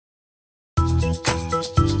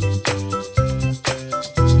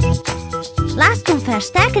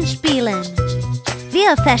Verstecken spielen.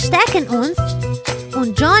 Wir verstecken uns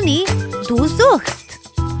und Johnny, du suchst.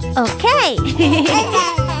 Okay.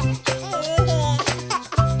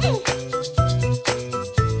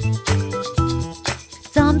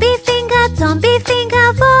 Zombie-Finger,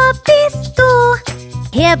 wo bist du?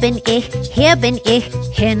 Hier bin ich,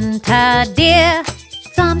 hinter dir.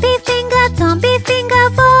 Zombie-Finger,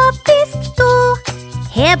 wo bist du?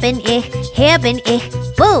 Hier bin ich,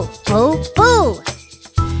 buh, buh, buh.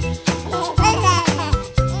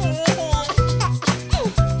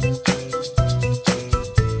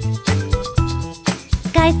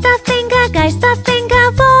 Geisterfinger,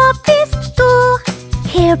 wo bist du?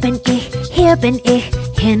 Hier bin ich,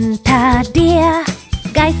 hinter dir.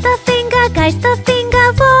 Geisterfinger,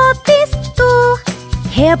 wo bist du?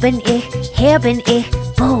 Hier bin ich,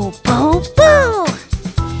 buh, buh, buh.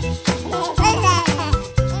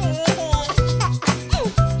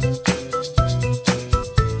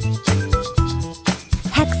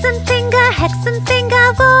 Hexenfinger,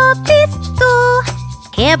 wo bist du?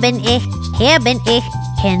 Hier bin ich,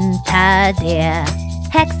 hinter dir.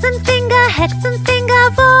 Hexenfinger,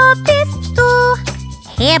 wo bist du?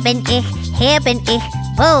 Hier bin ich,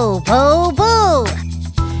 buh, buh, buh.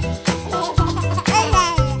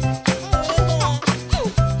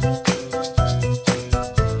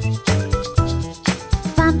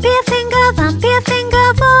 Vampirfinger,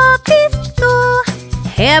 wo bist du?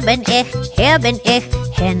 Hier bin ich,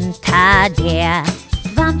 hinter dir.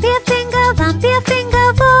 Vampirfinger, wo bist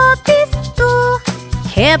du?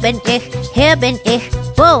 Hier bin ich,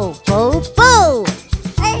 buh, buh, buh.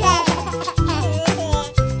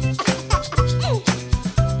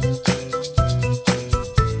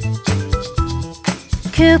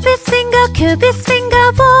 Kürbisfinger,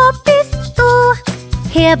 wo bist du?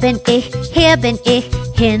 Hier bin ich,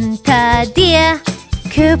 hinter dir.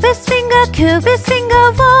 Kürbisfinger,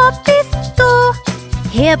 wo bist du?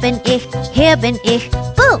 Hier bin ich,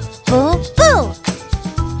 buh, buh, buh.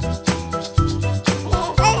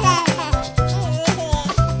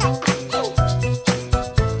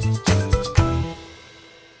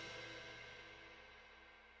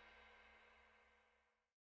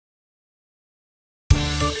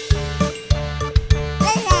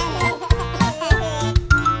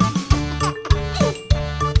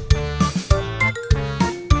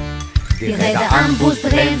 Die Räder am Bus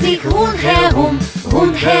drehen sich rundherum.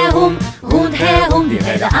 Die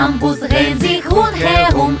Räder am Bus drehen sich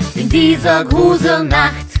rundherum in dieser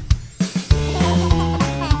Gruselnacht.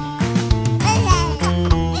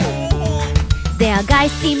 Der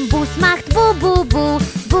Geist im Bus macht bu bu bu,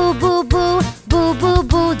 bu bu bu, bu bu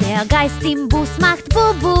bu. Der Geist im Bus macht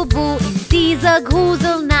bu bu bu in dieser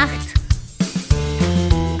Gruselnacht.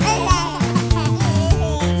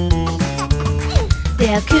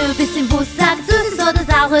 Der Kürbis im Bus sagt Süßes oder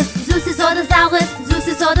Saures, Süßes oder Saures,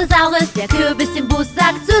 Süßes oder Saures. Der Kürbis im Bus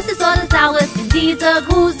sagt Süßes oder Saures in dieser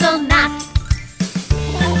Gruselnacht.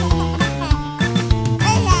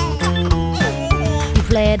 Die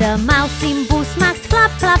Fledermaus im Bus macht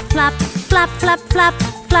Flap, Flap, Flap, Flap, Flap, Flap,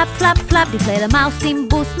 Flap, Flap, Flap. Die Fledermaus im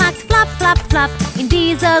Bus macht Flap, Flap, Flap in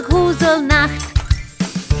dieser Gruselnacht.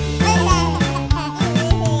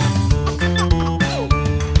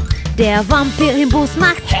 Der Vampir im Bus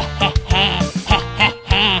macht he he he he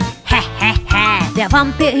he he he he. Der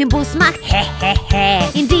Vampir im Bus macht he he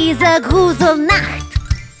he in dieser Gruselnacht.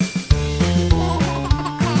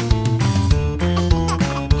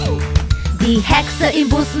 Die Hexe im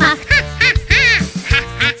Bus macht ha ha ha ha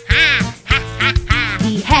ha ha ha.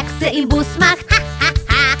 Die Hexe im Bus macht ha ha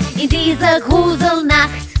ha in dieser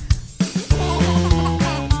Gruselnacht.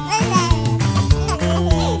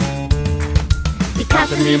 Die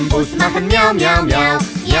Katzen im Bus machen miau, miau, miau,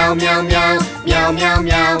 miau, miau, miau, miau, miau,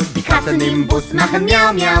 miau. Die Katzen im Bus machen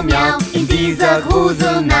miau, miau, miau in dieser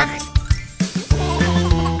Gruselnacht.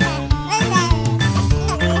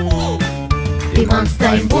 Die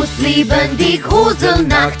Monster im Bus lieben die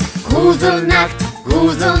Gruselnacht, Gruselnacht,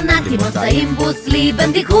 Gruselnacht. Die Monster im Bus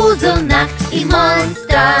lieben die Gruselnacht im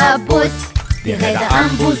Monsterbus. Die Räder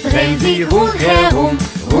am Bus drehen sich rundherum,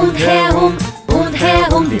 rundherum,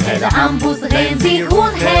 rundherum. Die Räder am Bus drehen sich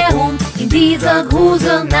rundherum in dieser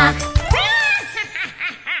Gruselnacht.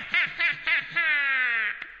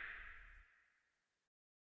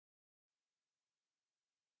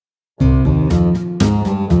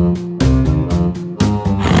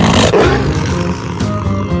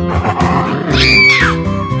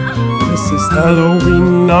 Es ist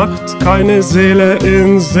Halloween-Nacht, keine Seele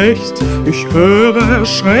in Sicht. Ich höre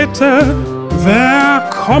Schritte. Wer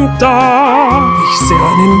kommt da? Ich sehe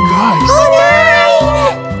einen Geist. Oh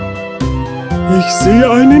nein! Ich sehe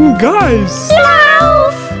einen Geist. Blau!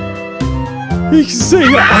 Ich sehe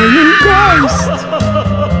einen Geist.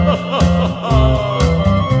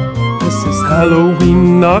 Es ist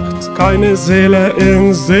Halloween-Nacht, keine Seele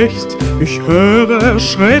in Sicht. Ich höre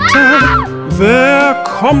Schritte. Wer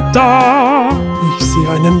kommt da? Ich sehe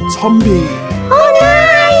einen Zombie. Oh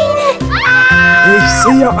nein! Ich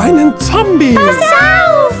sehe einen Zombie. Pass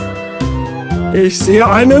auf! Ich sehe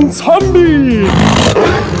einen Zombie.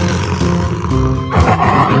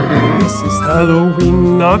 Es ist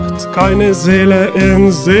Halloween-Nacht, keine Seele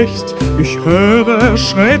in Sicht. Ich höre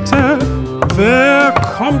Schritte. Wer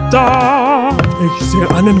kommt da? Ich sehe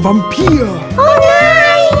einen Vampir. Oh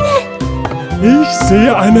nein! Ich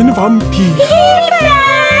sehe einen Vampir. Hilfe!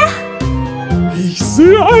 Ich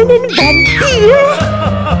sehe einen Vampir.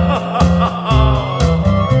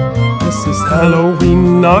 Es ist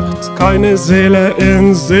Halloween-Nacht, keine Seele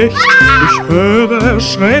in Sicht. Ich höre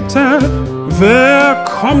Schritte. Wer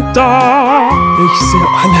kommt da? Ich sehe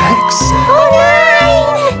eine Hexe. Oh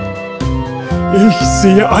nein! Ich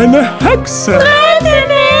sehe eine Hexe. Rette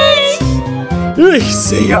mich! Ich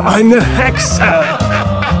sehe eine Hexe.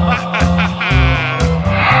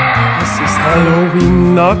 Es ist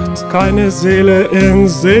Halloween-Nacht, keine Seele in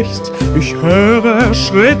Sicht. Ich höre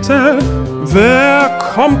Schritte. Wer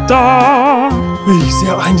kommt da? Ich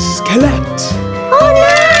sehe ein Skelett. Oh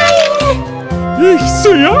nein! Ich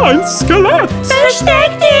sehe ein Skelett.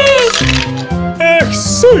 Versteck dich! Ich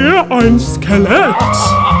sehe ein Skelett.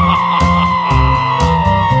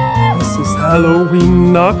 Es ist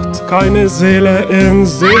Halloween-Nacht, keine Seele in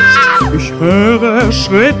Sicht. Ich höre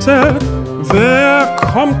Schritte. Wer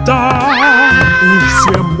kommt da? Ich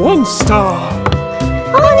sehe Monster.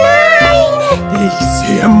 Oh nein! Ich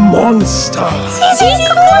sehe Monster. Sie sind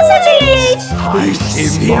gruselig!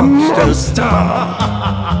 Ich sehe Monster.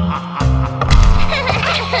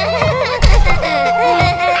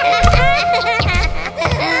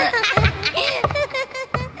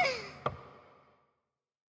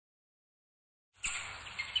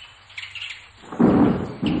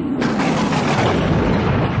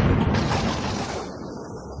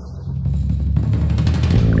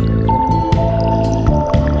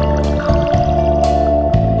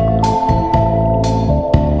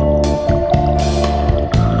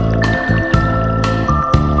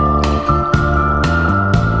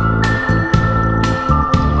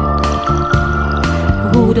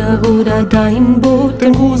 Ruder dein Boot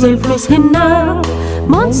den Gruselfluss hinab.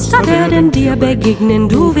 Monster werden dir begegnen,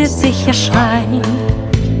 du wirst sicher schreien.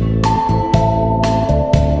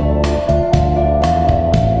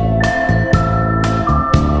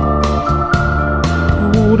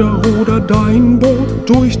 Ruder dein Boot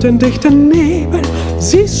durch den dichten Nebel.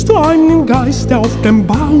 Siehst du einen Geist, der auf dem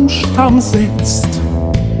Baumstamm sitzt?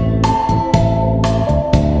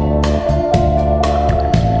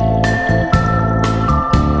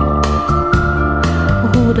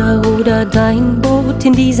 Ruder dein Boot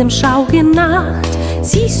in diesem schaurigen Nacht.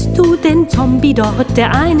 Siehst du den Zombie dort,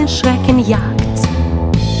 der einen Schrecken jagt?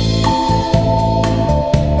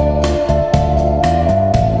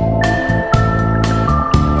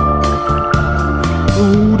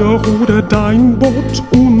 Ruder dein Boot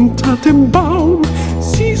unter dem Baum.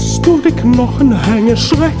 Siehst du die Knochen hängen,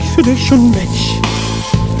 Schreck für dich und mich.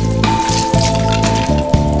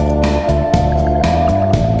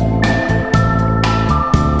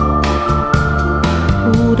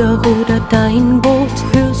 Ruder dein Boot,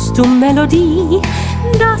 hörst du Melodie?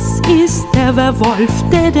 Das ist der Werwolf,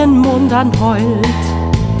 der den Mond anheult.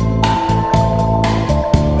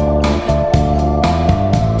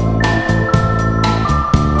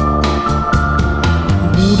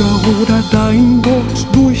 Ruder dein Boot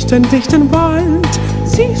durch den dichten Wald.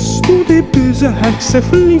 Siehst du die böse Hexe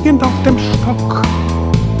fliegend auf dem Stock?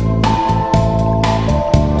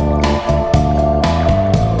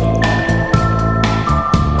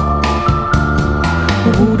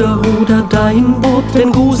 Ruder dein Boot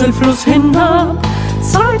den Gruselfluss hinab.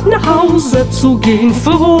 Zeit nach Hause zu gehen,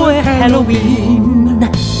 frohe Halloween.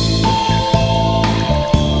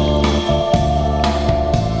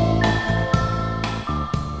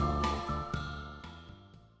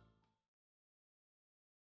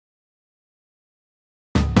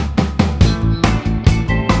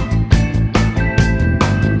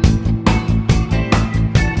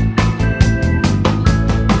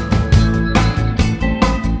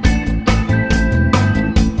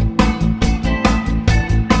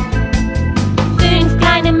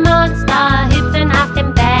 Monster hüpfen auf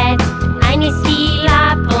dem Bett.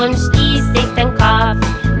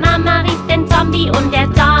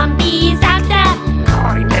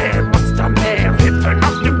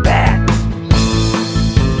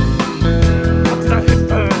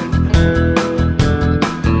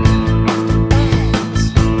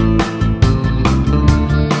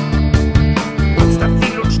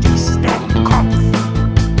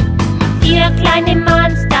 kleine Magie.